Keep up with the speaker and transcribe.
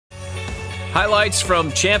Highlights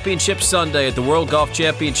from Championship Sunday at the World Golf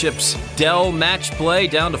Championships Dell Match play,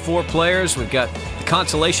 down to 4 players. We've got the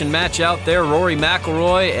consolation match out there, Rory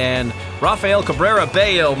McIlroy and Rafael Cabrera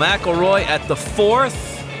Bello. McIlroy at the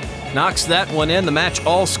 4th, knocks that one in. The match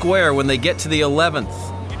all square when they get to the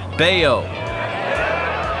 11th. Bello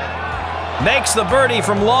makes the birdie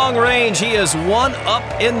from long range. He is 1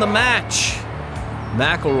 up in the match.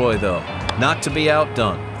 McIlroy, though, not to be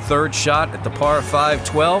outdone. 3rd shot at the par 5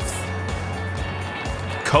 12th.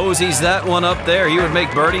 Cozies that one up there. He would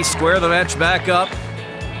make birdie, square the match back up.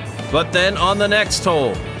 But then on the next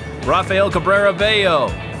hole, Rafael Cabrera Bello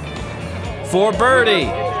for birdie.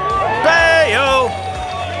 Bello!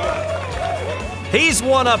 He's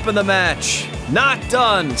 1 up in the match. Not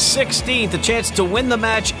done. 16th, a chance to win the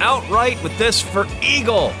match outright with this for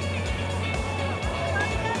eagle.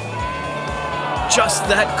 Just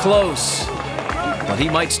that close. But he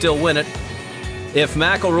might still win it. If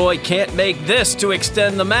McIlroy can't make this to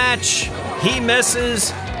extend the match, he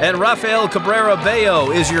misses, and Rafael Cabrera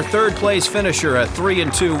Bello is your 3rd place finisher, a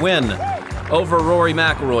 3-2 win over Rory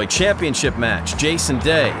McIlroy. Championship match, Jason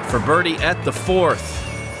Day for birdie at the 4th.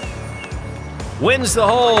 Wins the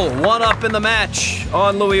hole, 1 up in the match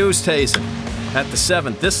on Louis Oosthuizen at the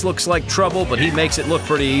 7th. This looks like trouble, but he makes it look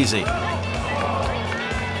pretty easy.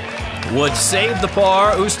 Would save the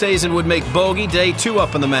par. Oosthuizen would make bogey. Day 2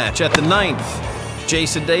 up in the match at the 9th.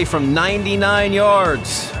 Jason Day from 99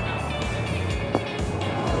 yards.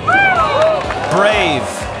 Brave.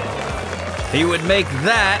 He would make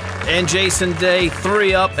that, and Jason Day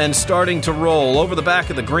 3 up and starting to roll. Over the back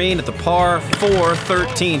of the green at the par 4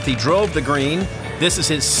 13th. He drove the green. This is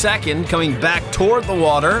his 2nd, coming back toward the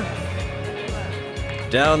water.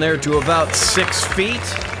 Down there to about 6 feet.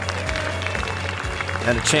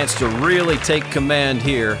 And a chance to really take command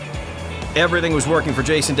here. Everything was working for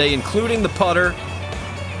Jason Day, including the putter.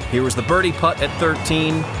 Here was the birdie putt at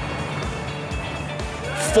 13.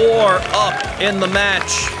 4 up in the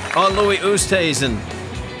match on Louis Oosthuizen.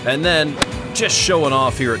 And then just showing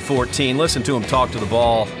off here at 14. Listen to him talk to the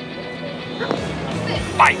ball.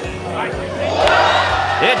 Bite.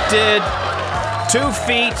 It did. 2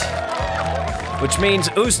 feet, which means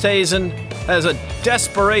Oosthuizen has a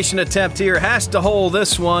desperation attempt here. Has to hold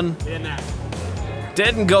this one.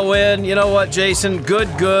 Didn't go in. You know what, Jason? Good.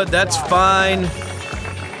 That's fine.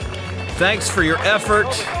 Thanks for your effort.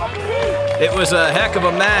 It was a heck of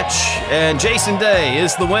a match, and Jason Day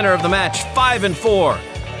is the winner of the match, 5-4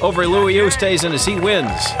 over Louis Oosthuizen as he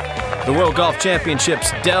wins the World Golf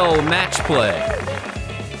Championships Dell Match play.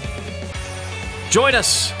 Join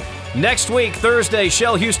us next week, Thursday,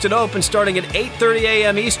 Shell Houston Open, starting at 8:30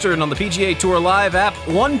 a.m. Eastern on the PGA Tour Live app,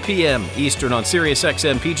 1 p.m. Eastern on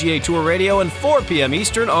SiriusXM PGA Tour Radio, and 4 p.m.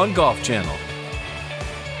 Eastern on Golf Channel.